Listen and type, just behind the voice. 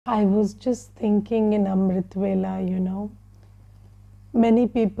I was just thinking in Amrit Vela, many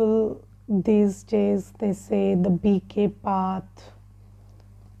people these days they say the BK path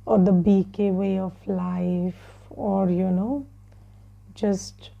or the BK way of life, or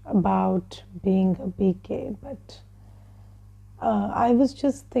just about being a BK. But I was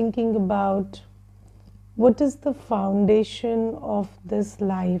just thinking about what is the foundation of this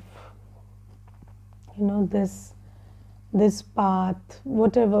life, this path,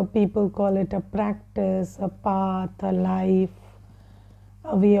 whatever people call it, a practice, a path, a life,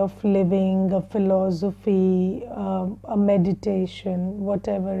 a way of living, a philosophy, a meditation,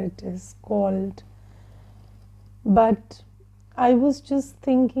 whatever it is called. But I was just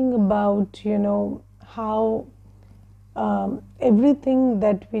thinking about, how everything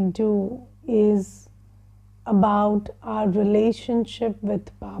that we do is about our relationship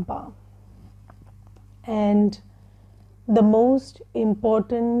with Baba. And the most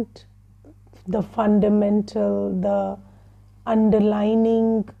important, the fundamental, the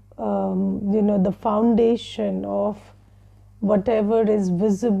underlining, the foundation of whatever is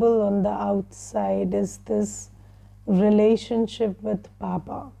visible on the outside is this relationship with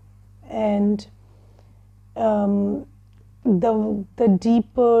Baba. And the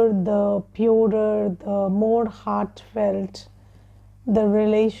deeper, the purer, the more heartfelt the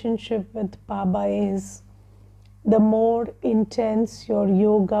relationship with Baba is, the more intense your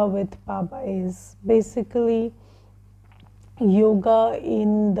yoga with Baba is. Basically, yoga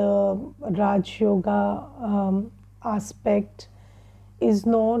in the Raj Yoga aspect is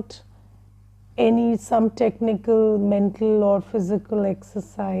not some technical, mental or physical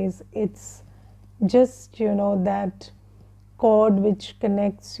exercise. It's just, that cord which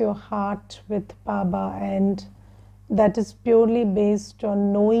connects your heart with Baba, and that is purely based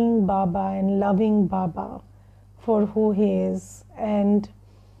on knowing Baba and loving Baba for who he is. And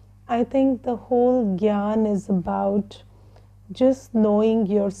I think the whole Gyan is about just knowing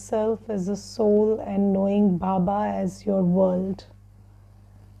yourself as a soul and knowing Baba as your world.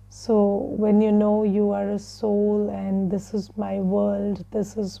 So when you know you are a soul and this is my world,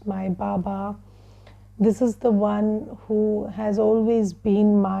 this is my Baba, this is the one who has always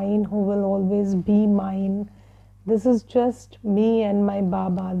been mine, who will always be mine. This is just me and my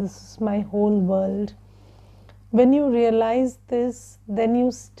Baba. This is my whole world. When you realize this, then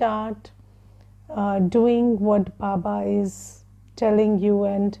you start doing what Baba is telling you,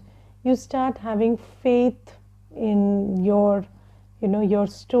 and you start having faith in your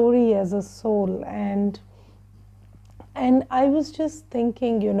story as a soul. And I was just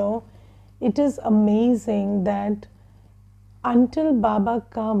thinking, it is amazing that until Baba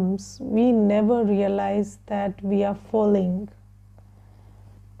comes, we never realize that we are falling.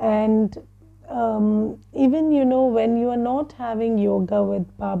 And even, when you are not having yoga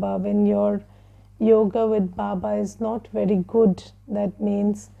with Baba, when your yoga with Baba is not very good, that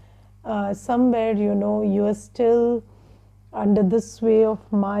means somewhere, you are still under the sway of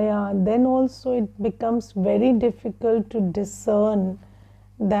Maya, then also it becomes very difficult to discern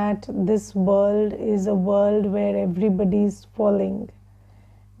that this world is a world where everybody is falling,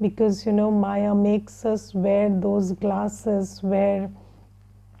 because Maya makes us wear those glasses where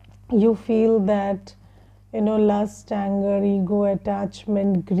you feel that lust, anger, ego,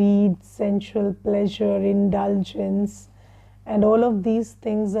 attachment, greed, sensual pleasure, indulgence, and all of these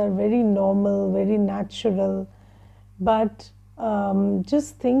things are very normal, very natural. But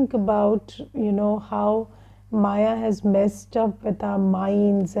just think about how Maya has messed up with our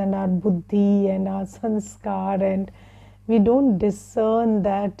minds and our buddhi and our sanskar, and we don't discern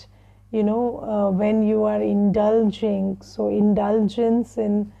that, when you are indulging. So indulgence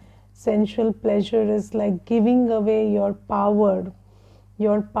in sensual pleasure is like giving away your power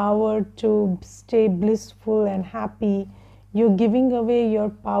to stay blissful and happy. You're giving away your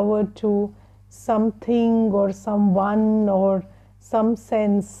power to something or someone or some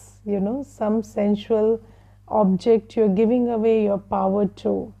sense, some sensual object you're giving away your power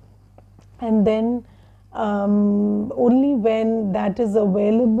to. And then only when that is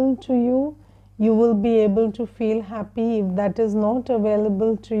available to you, you will be able to feel happy. If that is not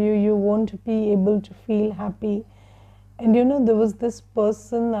available to you, you won't be able to feel happy. And there was this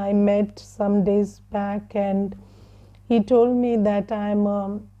person I met some days back, and he told me that I'm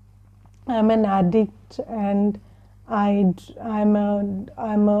an addict, and I'm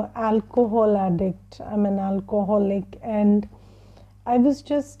a alcohol addict. I'm an alcoholic. And I was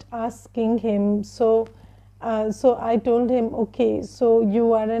just asking him, so I told him, okay, so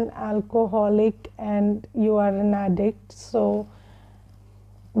you are an alcoholic and you are an addict. So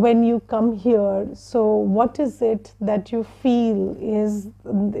when you come here, so what is it that you feel is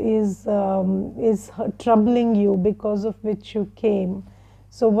troubling you, because of which you came?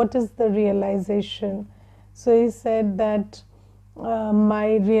 So what is the realization? So he said that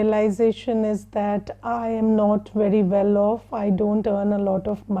my realization is that I am not very well off. I don't earn a lot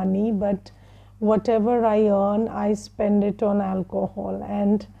of money, but whatever I earn, I spend it on alcohol.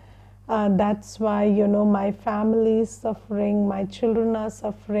 And that's why, my family is suffering, my children are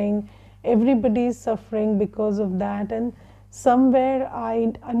suffering, everybody is suffering because of that. And somewhere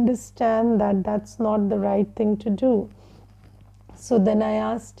I understand that that's not the right thing to do. So then I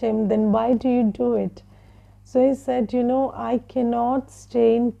asked him, then why do you do it? So he said, I cannot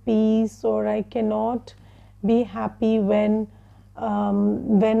stay in peace, or I cannot be happy when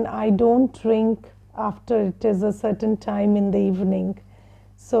I don't drink after it is a certain time in the evening.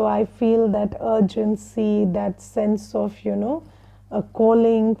 So I feel that urgency, that sense of, a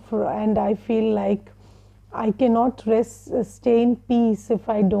calling for, and I feel like I cannot stay in peace if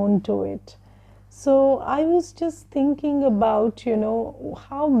I don't do it. So I was just thinking about,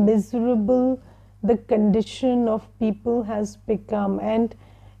 how miserable the condition of people has become. And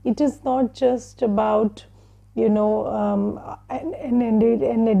it is not just about, an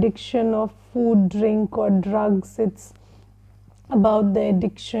addiction of food, drink, or drugs. It's about the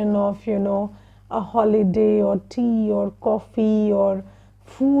addiction of, a holiday, or tea, or coffee, or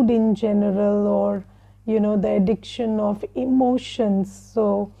food in general, or, the addiction of emotions.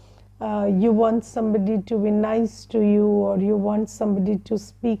 So you want somebody to be nice to you, or you want somebody to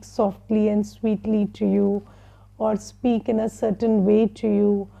speak softly and sweetly to you, or speak in a certain way to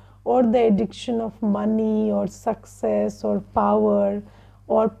you, or the addiction of money, or success, or power,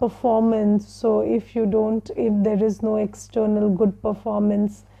 or performance. So if there is no external good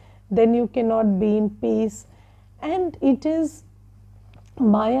performance, then you cannot be in peace. And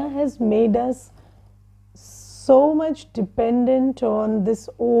Maya has made us so much dependent on this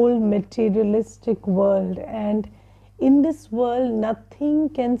old materialistic world, and in this world nothing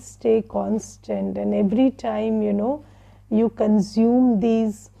can stay constant. And every time you consume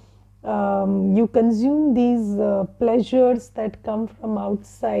these pleasures that come from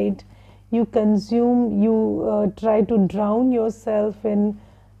outside, you try to drown yourself in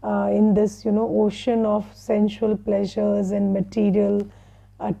this ocean of sensual pleasures and material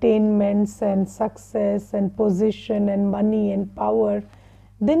attainments and success and position and money and power.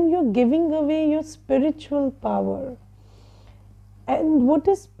 Then you're giving away your spiritual power. And what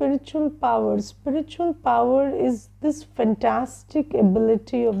is spiritual power? Spiritual power is this fantastic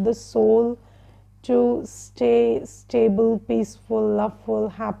ability of the soul to stay stable, peaceful, loveful,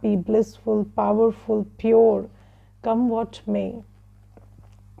 happy, blissful, powerful, pure, come what may.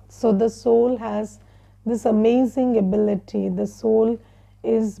 So the soul has this amazing ability. The soul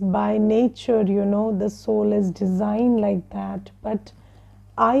is by nature, the soul is designed like that. But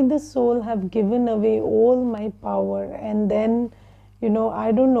I, the soul, have given away all my power. And then,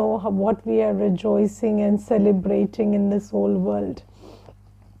 I don't know what we are rejoicing and celebrating in this whole world.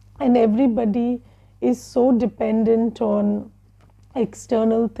 And everybody is so dependent on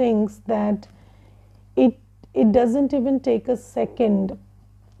external things that it doesn't even take a second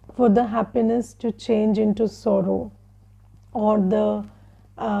for the happiness to change into sorrow, or the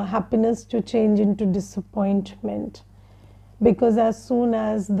happiness to change into disappointment. Because as soon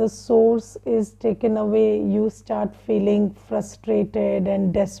as the source is taken away, you start feeling frustrated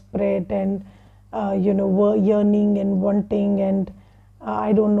and desperate and yearning and wanting and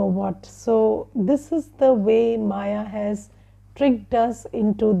I don't know what. So this is the way Maya has tricked us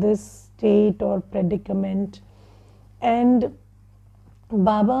into this state or predicament. And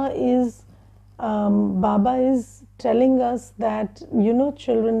Baba is telling us that,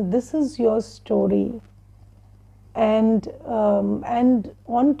 children, this is your story. And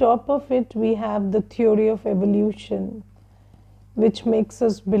on top of it, we have the theory of evolution, which makes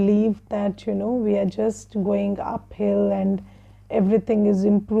us believe that, we are just going uphill and everything is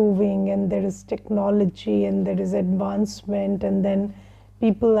improving and there is technology and there is advancement, and then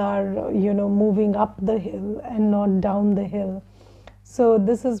people are, moving up the hill and not down the hill. So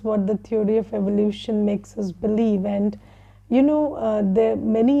this is what the theory of evolution makes us believe. And, there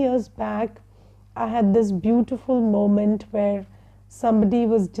many years back, I had this beautiful moment where somebody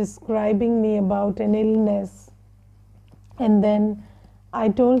was describing me about an illness. And then I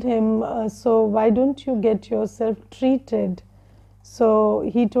told him, so why don't you get yourself treated? So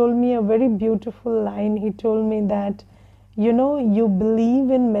he told me a very beautiful line. He told me that, you believe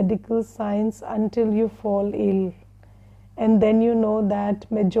in medical science until you fall ill. And then you know that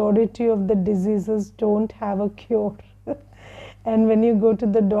majority of the diseases don't have a cure. And when you go to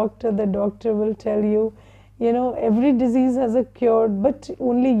the doctor will tell you, you know, every disease has a cure, but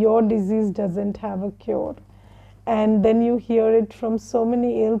only your disease doesn't have a cure. And then you hear it from so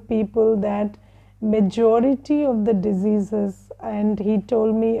many ill people that majority of the diseases, and he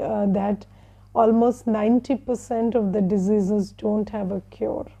told me that almost 90% of the diseases don't have a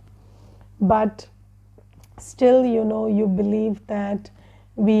cure. But still, you know, you believe that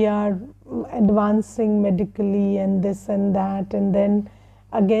we are advancing medically and this and that, and then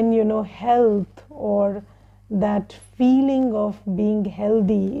again, you know, health or that feeling of being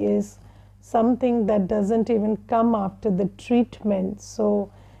healthy is something that doesn't even come after the treatment. So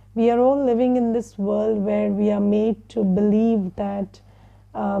we are all living in this world where we are made to believe that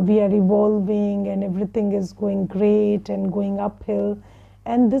we are evolving and everything is going great and going uphill.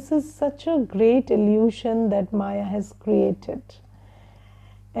 And this is such a great illusion that Maya has created.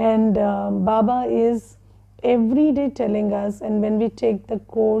 And Baba is every day telling us, and when we take the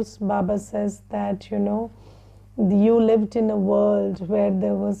course, Baba says that, you know, you lived in a world where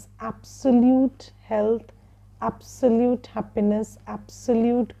there was absolute health, absolute happiness,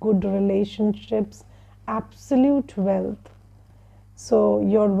 absolute good relationships, absolute wealth. So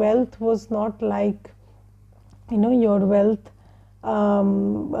your wealth was not like, you know, your wealth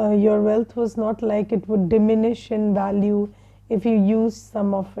was not like it would diminish in value if you use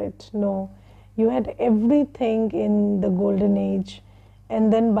some of it. No, you had everything in the golden age.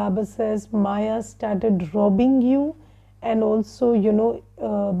 And then Baba says Maya started robbing you and also, you know,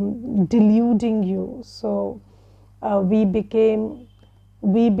 deluding you. So we became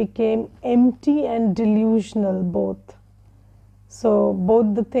empty and delusional both. So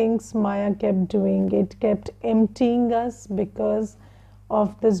both the things Maya kept doing, it kept emptying us because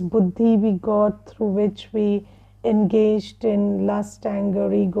of this buddhi we got, through which we engaged in lust,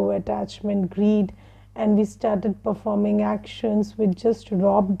 anger, ego, attachment, greed, and we started performing actions which just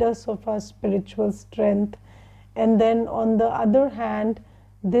robbed us of our spiritual strength. And then on the other hand,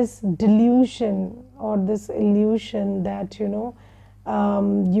 this delusion or this illusion that, you know,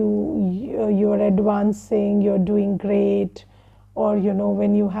 you're advancing, you're doing great, or, you know,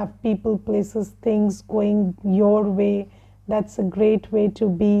 when you have people, places, things going your way, that's a great way to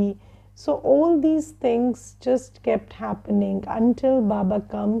be. So all these things just kept happening until Baba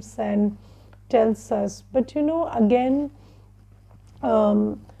comes and tells us. But, you know, again,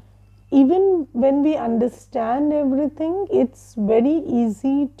 even when we understand everything, it's very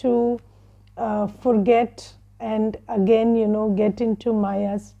easy to forget and again, you know, get into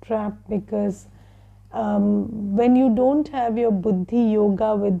Maya's trap, because when you don't have your buddhi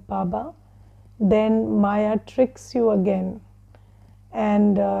yoga with Baba, then Maya tricks you again.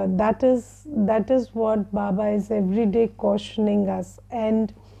 And that is what Baba is every day cautioning us.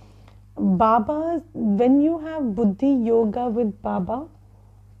 And Baba, when you have buddhi yoga with Baba,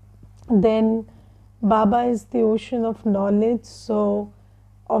 then Baba is the ocean of knowledge. So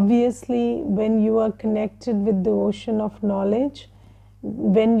obviously, when you are connected with the ocean of knowledge,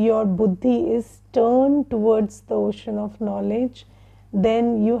 when your buddhi is turned towards the ocean of knowledge,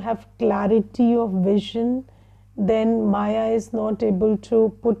 then you have clarity of vision. Then Maya is not able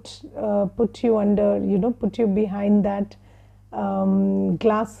to put you under, you know, put you behind that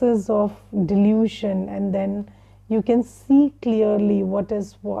glasses of delusion, and then you can see clearly what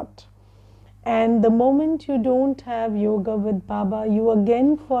is what. And the moment you don't have yoga with Baba, you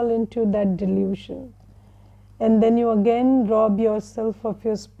again fall into that delusion. And then you again rob yourself of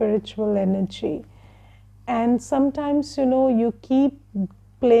your spiritual energy. And sometimes, you know, you keep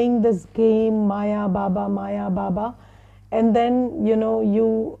playing this game, Maya Baba, and then, you know,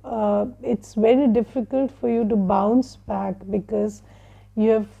 it's very difficult for you to bounce back because you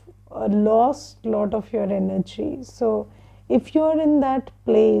have lost a lot of your energy. So if you are in that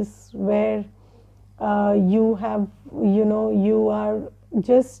place where you have, you know, you are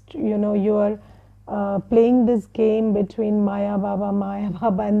just, you know, you are playing this game between Maya Baba,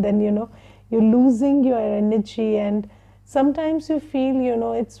 and then, you know, you're losing your energy, and sometimes you feel, you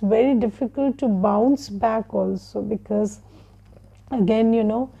know, it's very difficult to bounce back also, because again, you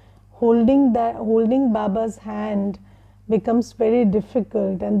know, holding Baba's hand becomes very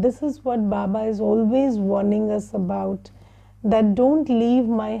difficult. And this is what Baba is always warning us about, that don't leave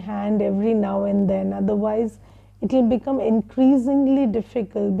my hand every now and then, otherwise it will become increasingly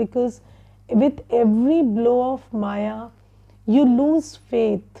difficult, because with every blow of Maya you lose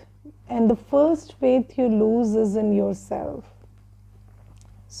faith, and the first faith you lose is in yourself.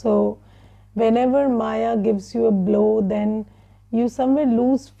 So whenever Maya gives you a blow, then you somewhere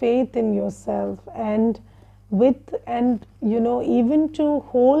lose faith in yourself. And you know, even to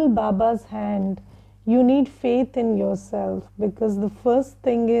hold Baba's hand, you need faith in yourself, because the first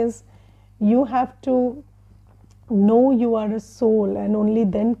thing is you have to know you are a soul, and only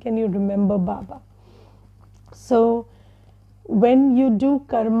then can you remember Baba. So when you do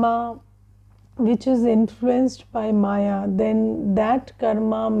karma which is influenced by Maya, then that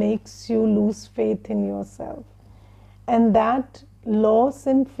karma makes you lose faith in yourself. And that loss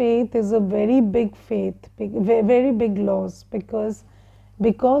in faith is a very big very big loss, because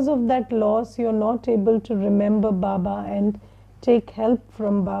of that loss you're not able to remember Baba and take help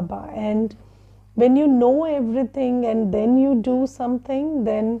from Baba. And when you know everything and then you do something,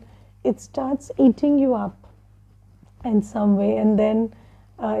 then it starts eating you up in some way, and then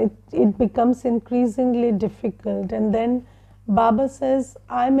it becomes increasingly difficult. And then Baba says,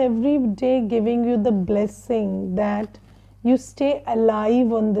 I'm every day giving you the blessing that you stay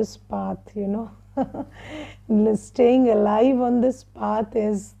alive on this path, you know. Staying alive on this path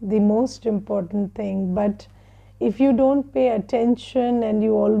is the most important thing. But if you don't pay attention and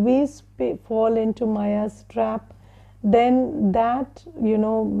you always fall into Maya's trap, then that, you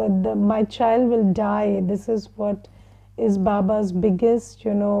know, my child will die. This is what is Baba's biggest,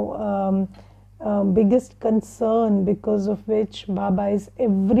 you know, biggest concern, because of which Baba is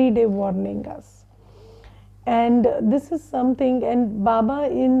every day warning us. And this is something, and Baba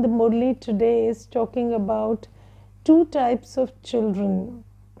in the Murli today is talking about two types of children: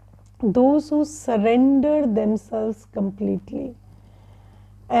 those who surrender themselves completely.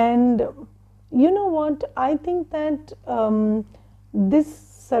 And you know what, I think that this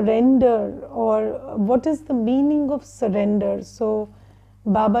surrender, or what is the meaning of surrender? So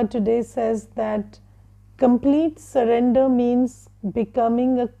Baba today says that complete surrender means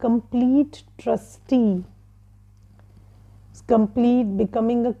becoming a complete trustee.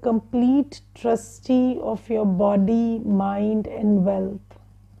 Becoming a complete trustee of your body, mind and wealth,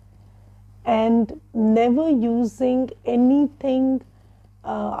 and never using anything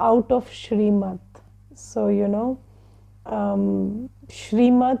out of Shrimat. So, you know,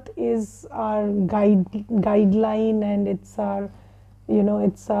 Shrimat is our guideline, and it's our, you know,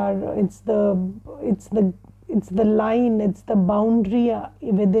 it's the line, it's the boundary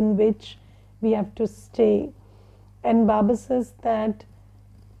within which we have to stay. And Baba says that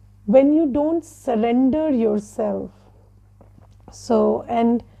when you don't surrender yourself, so,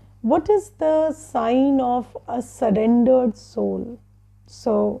 and what is the sign of a surrendered soul?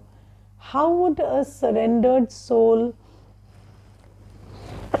 So how would a surrendered soul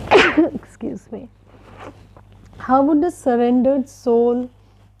excuse me, how would a surrendered soul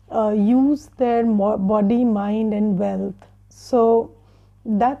use their body, mind and wealth? So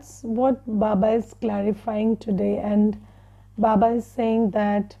that's what Baba is clarifying today. And Baba is saying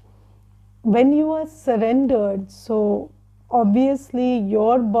that when you are surrendered, so obviously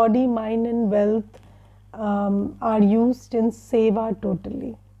your body, mind and wealth are used in seva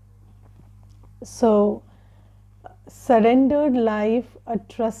totally. So surrendered life, a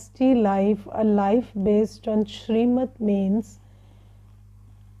trustee life, a life based on Shrimat means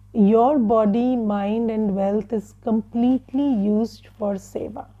your body, mind and wealth is completely used for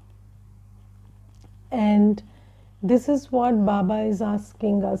seva. And this is what Baba is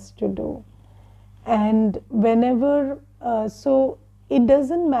asking us to do. And whenever, so it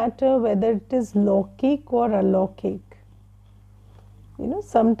doesn't matter whether it is Lokik or Alokik. You know,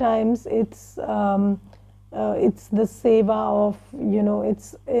 sometimes it's the seva of, you know,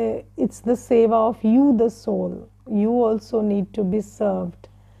 it's the seva of you, the soul. You also need to be served.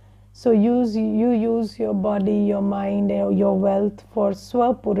 So you use your body, your mind, your wealth for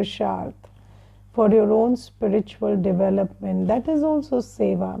Swapurusharth, for your own spiritual development. That is also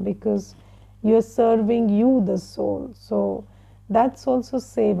seva, because you are serving you, the soul. So that's also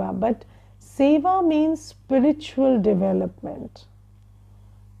seva. But seva means spiritual development.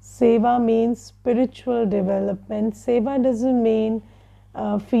 Seva means spiritual development. Seva doesn't mean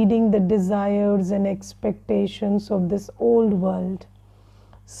feeding the desires and expectations of this old world.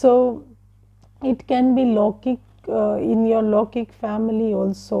 So it can be Lokik, in your Lokik family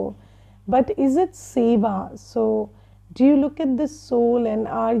also. But is it seva? So do you look at the soul, and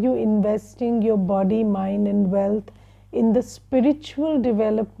are you investing your body, mind and wealth in the spiritual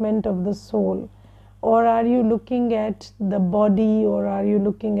development of the soul? Or are you looking at the body, or are you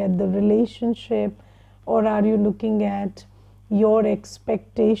looking at the relationship, or are you looking at your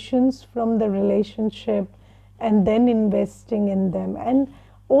expectations from the relationship and then investing in them? And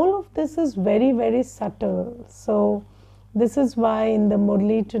all of this is very, very subtle. So this is why in the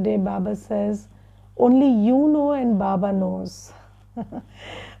Murli today Baba says, only you know and Baba knows.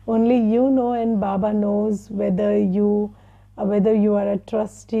 Only you know and Baba knows whether you whether you are a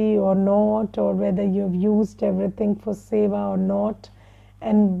trustee or not, or whether you've used everything for seva or not,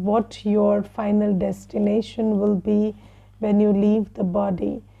 and what your final destination will be when you leave the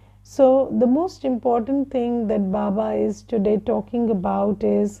body. So the most important thing that Baba is today talking about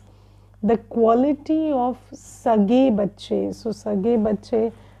is the quality of sage bacche. So sage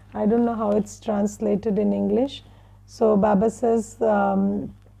bacche, I don't know how it's translated in English. So Baba says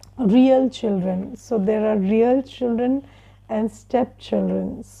real children. So there are real children and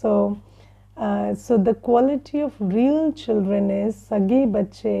stepchildren. So the quality of real children is sage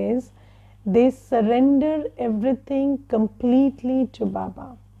bacche is they surrender everything completely to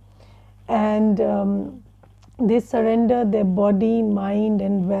Baba, and they surrender their body, mind,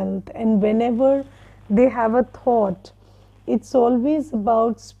 and wealth. And whenever they have a thought, it's always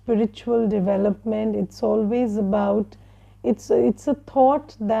about spiritual development. It's always about it's a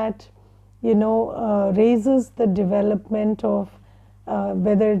thought that raises the development of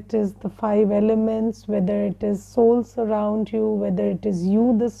whether it is the 5 elements, whether it is souls around you, whether it is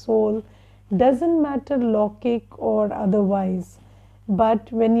you, the soul, doesn't matter, Lokik or otherwise.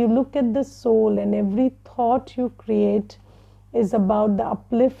 But when you look at the soul, and every thought you create is about the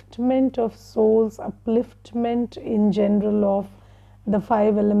upliftment of souls, upliftment in general of the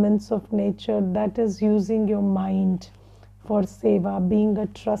 5 elements of nature, that is using your mind for seva, being a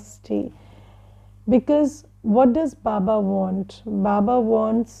trustee. Because what does Baba want? Baba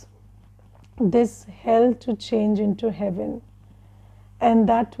wants this hell to change into heaven, and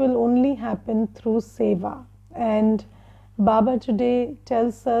that will only happen through seva. And Baba today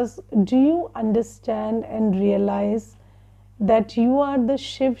tells us, do you understand and realize that you are the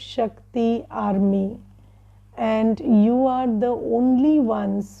Shiv Shakti army, and you are the only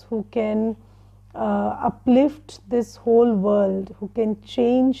ones who can uplift this whole world, who can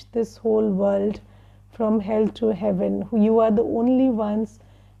change this whole world from hell to heaven. You are the only ones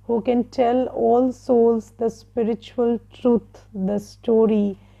who can tell all souls the spiritual truth, the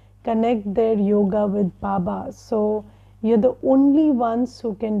story, connect their yoga with Baba. So you're the only ones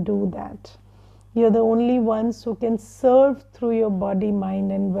who can do that. You're the only ones who can serve through your body,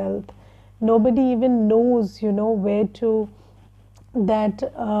 mind, and wealth. Nobody even knows, where to, that,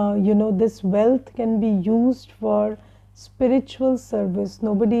 this wealth can be used for spiritual service.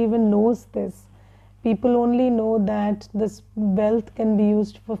 Nobody even knows this. People only know that this wealth can be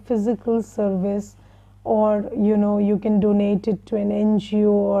used for physical service, or, you can donate it to an NGO,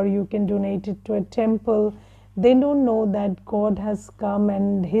 or you can donate it to a temple. They don't know that God has come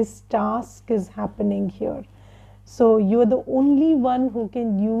and His task is happening here. So you are the only one who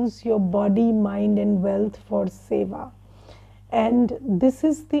can use your body, mind, and wealth for seva. And this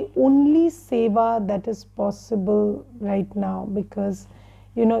is the only seva that is possible right now, because,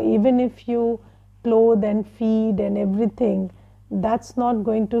 even if you clothe and feed and everything, that's not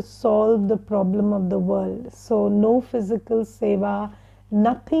going to solve the problem of the world. So no physical seva,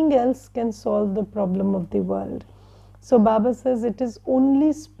 nothing else can solve the problem of the world. So Baba says it is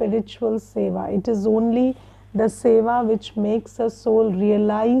only spiritual seva. It is only the seva which makes a soul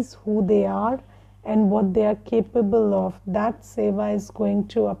realize who they are and what they are capable of. That seva is going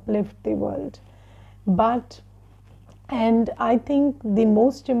to uplift the world. And I think the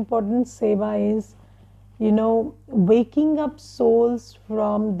most important seva is, waking up souls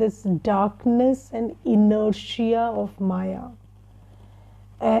from this darkness and inertia of Maya.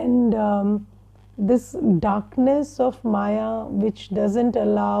 And this darkness of Maya, which doesn't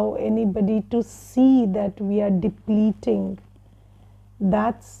allow anybody to see that we are depleting.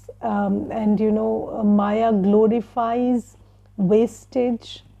 That's, Maya glorifies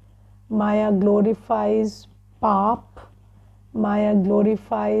wastage, Maya glorifies paap, Maya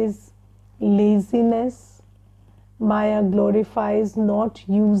glorifies laziness, Maya glorifies not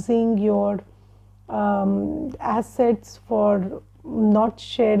using your assets for, not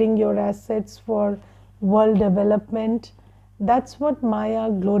sharing your assets for world development. That's what Maya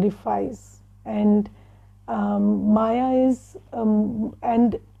glorifies. And Maya is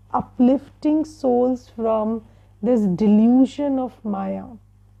and uplifting souls from this delusion of Maya,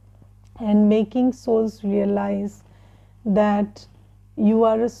 and making souls realize that you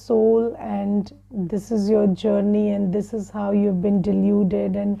are a soul and this is your journey and this is how you've been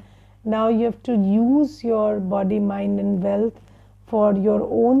deluded, and now you have to use your body, mind, and wealth for your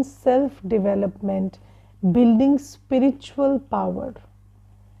own self-development, building spiritual power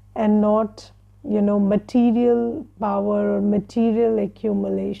and not, material power or material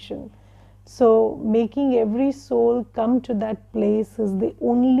accumulation. So making every soul come to that place is the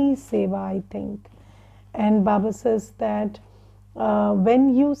only seva, I think. And Baba says that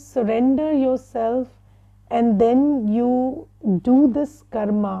when you surrender yourself and then you do this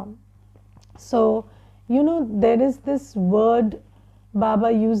karma. So, there is this word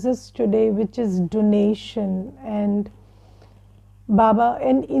Baba uses today, which is donation, and Baba,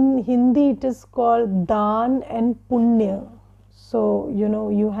 and in Hindi it is called Dan and Punya. So,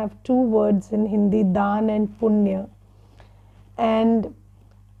 you have two words in Hindi, Dan and Punya. And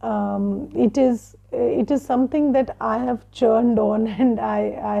it is something that I have churned on, and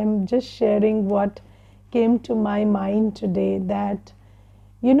I'm just sharing what came to my mind today, that,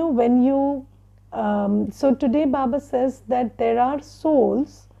 when you, so today Baba says that there are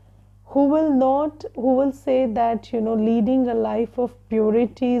souls who will say that, leading a life of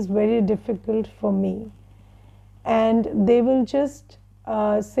purity is very difficult for me. And they will just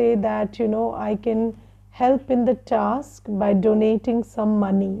say that, I can help in the task by donating some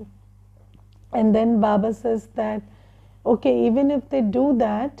money. And then Baba says that, okay, even if they do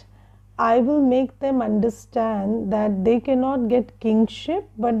that, I will make them understand that they cannot get kingship,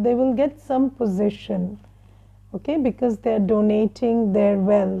 but they will get some position, okay, because they are donating their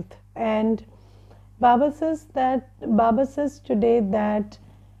wealth. And Baba says today that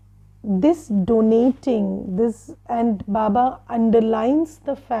this donating, this, and Baba underlines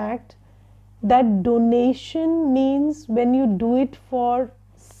the fact that donation means when you do it for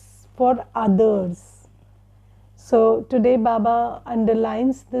others. So today Baba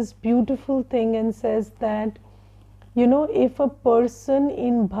underlines this beautiful thing and says that, if a person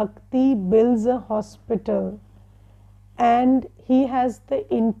in bhakti builds a hospital and he has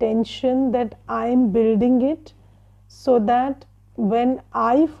the intention that I am building it so that when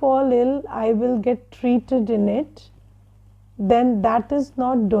I fall ill, I will get treated in it, then that is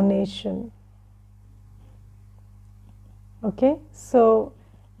not donation. Okay, so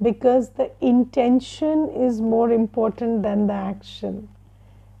because the intention is more important than the action.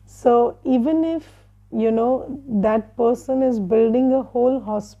 So even if, that person is building a whole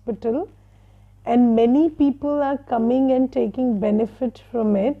hospital and many people are coming and taking benefit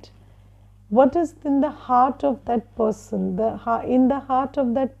from it, what is in the heart of that person? In the heart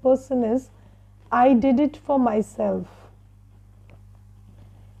of that person is, I did it for myself.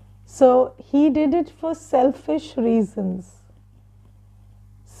 So he did it for selfish reasons.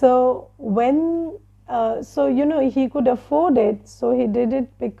 So when, he could afford it, so he did it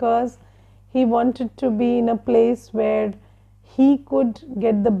because he wanted to be in a place where he could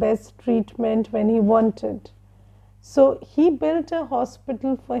get the best treatment when he wanted. So he built a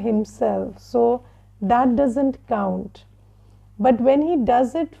hospital for himself, so that doesn't count. But when he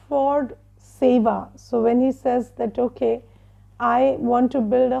does it for seva, so when he says that, okay, I want to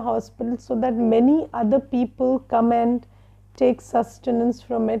build a hospital so that many other people come and take sustenance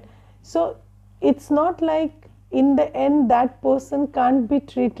from it. So it's not like in the end that person can't be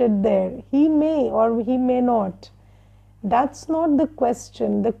treated there. He may or he may not. That's not the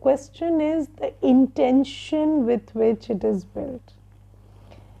question. The question is the intention with which it is built.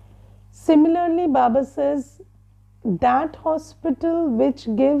 Similarly, Baba says that hospital which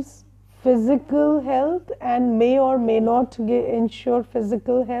gives physical health and may or may not ensure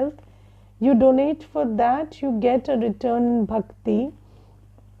physical health, you donate for that, you get a return in bhakti.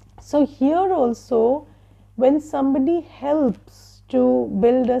 So here also, when somebody helps to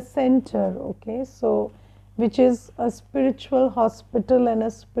build a center, okay, so which is a spiritual hospital and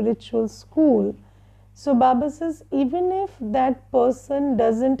a spiritual school, so Baba says even if that person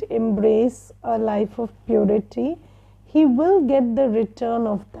doesn't embrace a life of purity, he will get the return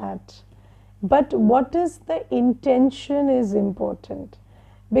of that. But what is the intention is important.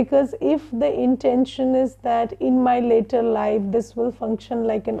 Because if the intention is that in my later life this will function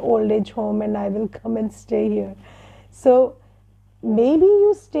like an old age home and I will come and stay here, so maybe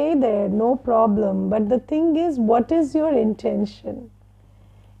you stay there, no problem. But the thing is, what is your intention?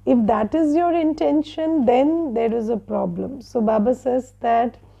 If that is your intention, then there is a problem. So Baba says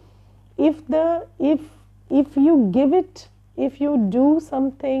that if you give it, if you do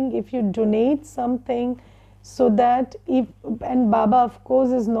something, if you donate something, so that if, and Baba of course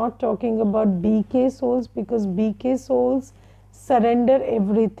is not talking about BK souls, because BK souls surrender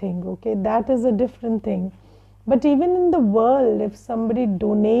everything, okay, that is a different thing. But even in the world, if somebody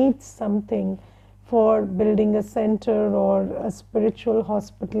donates something for building a center or a spiritual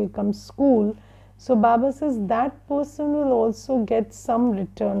hospital come school, so Baba says that person will also get some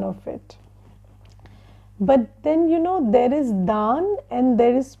return of it. But then there is dan and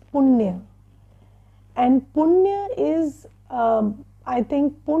there is punya. And punya is, I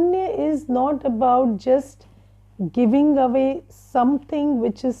think punya is not about just giving away something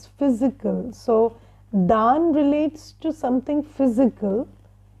which is physical. So dan relates to something physical.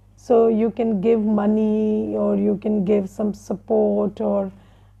 So you can give money, or you can give some support, or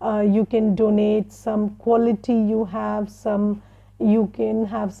you can donate some quality you have, you can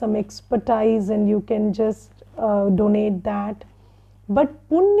have some expertise and you can just donate that. But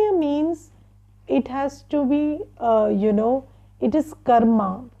punya means it has to be, it is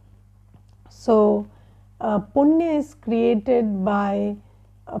karma. So punya is created by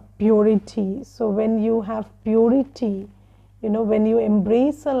purity. So when you have purity, when you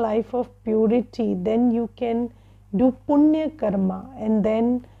embrace a life of purity, then you can do punya karma. And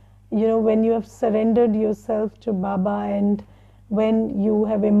then, when you have surrendered yourself to Baba, and when you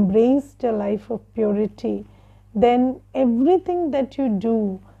have embraced a life of purity, then everything that you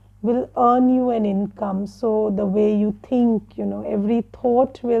do will earn you an income. So the way you think, every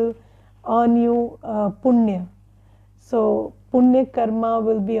thought will earn you punya. So punya karma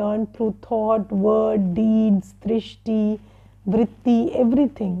will be earned through thought, word, deeds, drishti, vritti,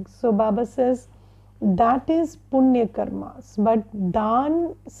 everything. So Baba says that is punya karmas. But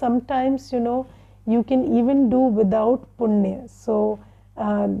dan, sometimes, you can even do without punya. So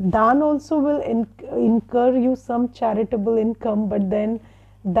dan also will incur you some charitable income, but then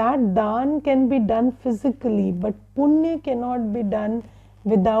that dan can be done physically, but punya cannot be done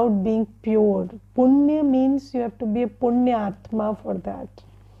without being pure. Punya means you have to be a punya atma for that.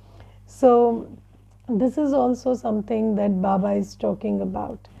 So this is also something that Baba is talking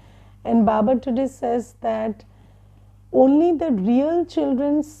about. And Baba today says that only the real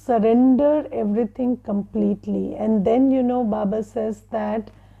children surrender everything completely. And then, Baba says that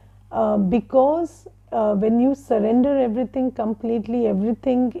because when you surrender everything completely,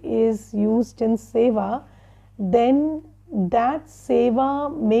 everything is used in seva, then that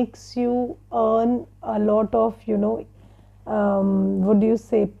seva makes you earn a lot of,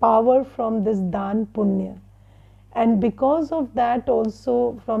 power from this dan punya. And because of that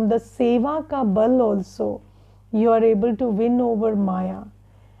also, from the seva ka bal also, you are able to win over Maya.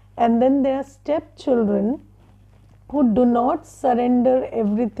 And then there are stepchildren who do not surrender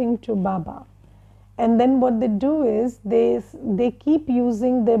everything to Baba. And then what they do is they keep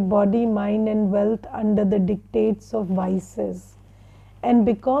using their body, mind and wealth under the dictates of vices. And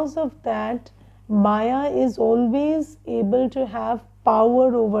because of that, Maya is always able to have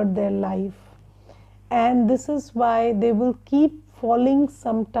power over their life. And this is why they will keep falling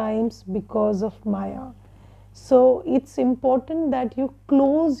sometimes because of Maya. So it's important that you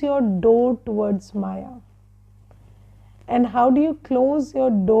close your door towards Maya. And how do you close your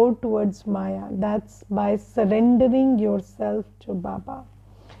door towards Maya? That's by surrendering yourself to Baba.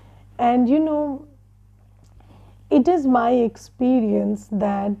 And it is my experience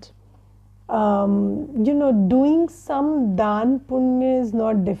that doing some dan punya is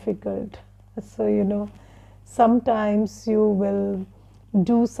not difficult. So sometimes you will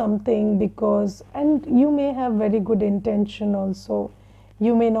do something because, and you may have very good intention also,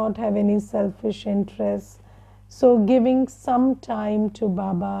 you may not have any selfish interests. So giving some time to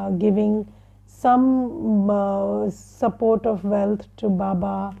Baba, giving some support of wealth to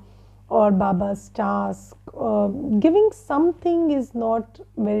Baba or Baba's task, giving something is not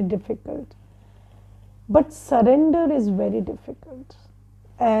very difficult. But surrender is very difficult.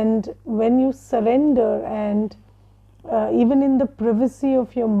 And when you surrender, and even in the privacy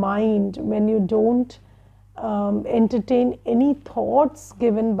of your mind, when you don't entertain any thoughts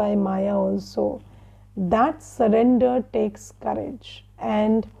given by Maya also, that surrender takes courage.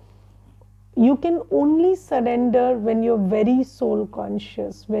 And you can only surrender when you're very soul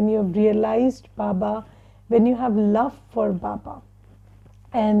conscious, when you've realized Baba, when you have love for Baba.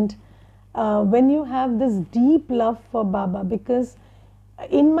 And when you have this deep love for Baba, because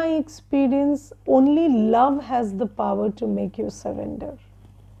in my experience, only love has the power to make you surrender.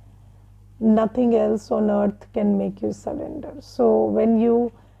 Nothing else on earth can make you surrender. So when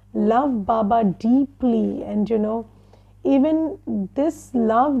you love Baba deeply, and even this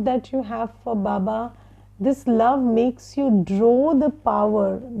love that you have for Baba, this love makes you draw the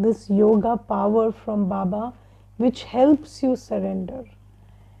power, this yoga power from Baba, which helps you surrender.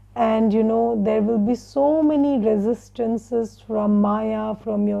 And there will be so many resistances from Maya,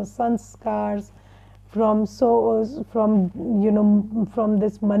 from your sanskars, from this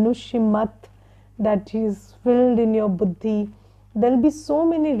manushya mat that is filled in your buddhi. There will be so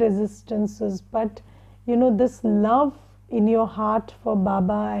many resistances, but this love in your heart for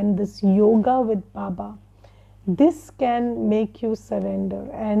Baba and this yoga with Baba, this can make you surrender.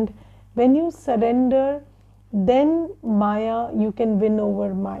 And when you surrender, then Maya, you can win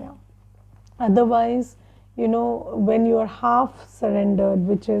over Maya. Otherwise, when you are half surrendered,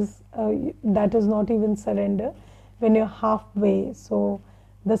 which is that is not even surrender, when you're halfway, so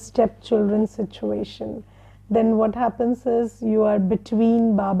the stepchildren situation. Then what happens is you are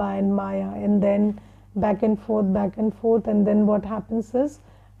between Baba and Maya, and then back and forth, and then what happens is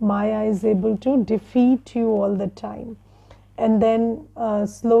Maya is able to defeat you all the time. And then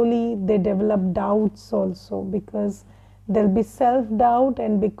slowly they develop doubts also, because there'll be self-doubt,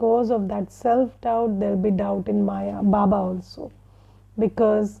 and because of that self-doubt there'll be doubt in Maya, Baba also.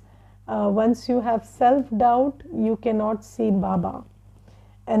 Because once you have self-doubt, you cannot see Baba,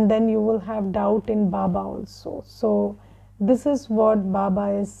 and then you will have doubt in Baba also. So this is what Baba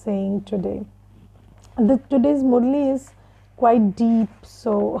is saying today. Today's Murli is quite deep,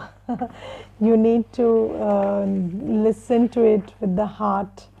 so you need to listen to it with the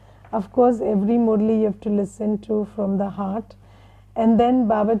heart. Of course, every Murli you have to listen to from the heart. And then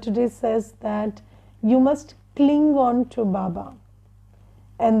Baba today says that you must cling on to Baba.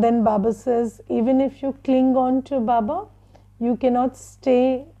 And then Baba says, even if you cling on to Baba, you cannot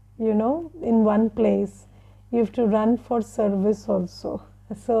stay, in one place. You have to run for service also.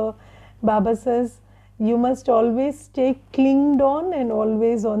 So Baba says, you must always stay clinged on and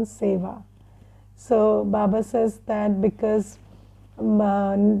always on seva. So Baba says that because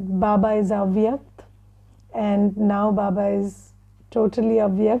Baba is avyakt, and now Baba is totally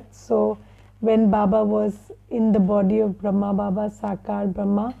avyakt. So when Baba was in the body of Brahma Baba, Sakar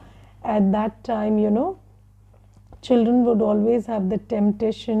Brahma, at that time, children would always have the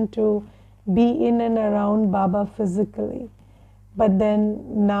temptation to be in and around Baba physically. But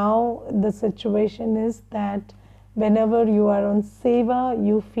then now the situation is that whenever you are on seva,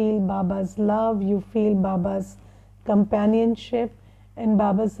 you feel Baba's love, you feel Baba's companionship, and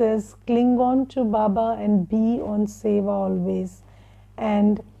Baba says, cling on to Baba and be on seva always.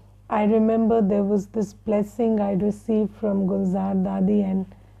 And I remember there was this blessing I received from Gulzar Dadi, and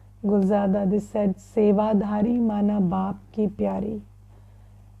Gulzar Dadi said, seva dhari mana baap ki pyari.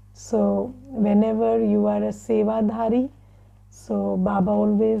 So whenever you are a seva dhari, so Baba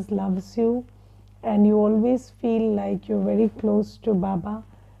always loves you, and you always feel like you're very close to Baba.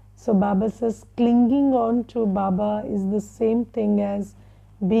 So Baba says clinging on to Baba is the same thing as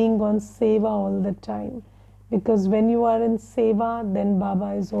being on seva all the time. Because when you are in seva, then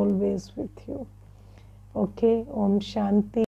Baba is always with you. Okay, Om Shanti.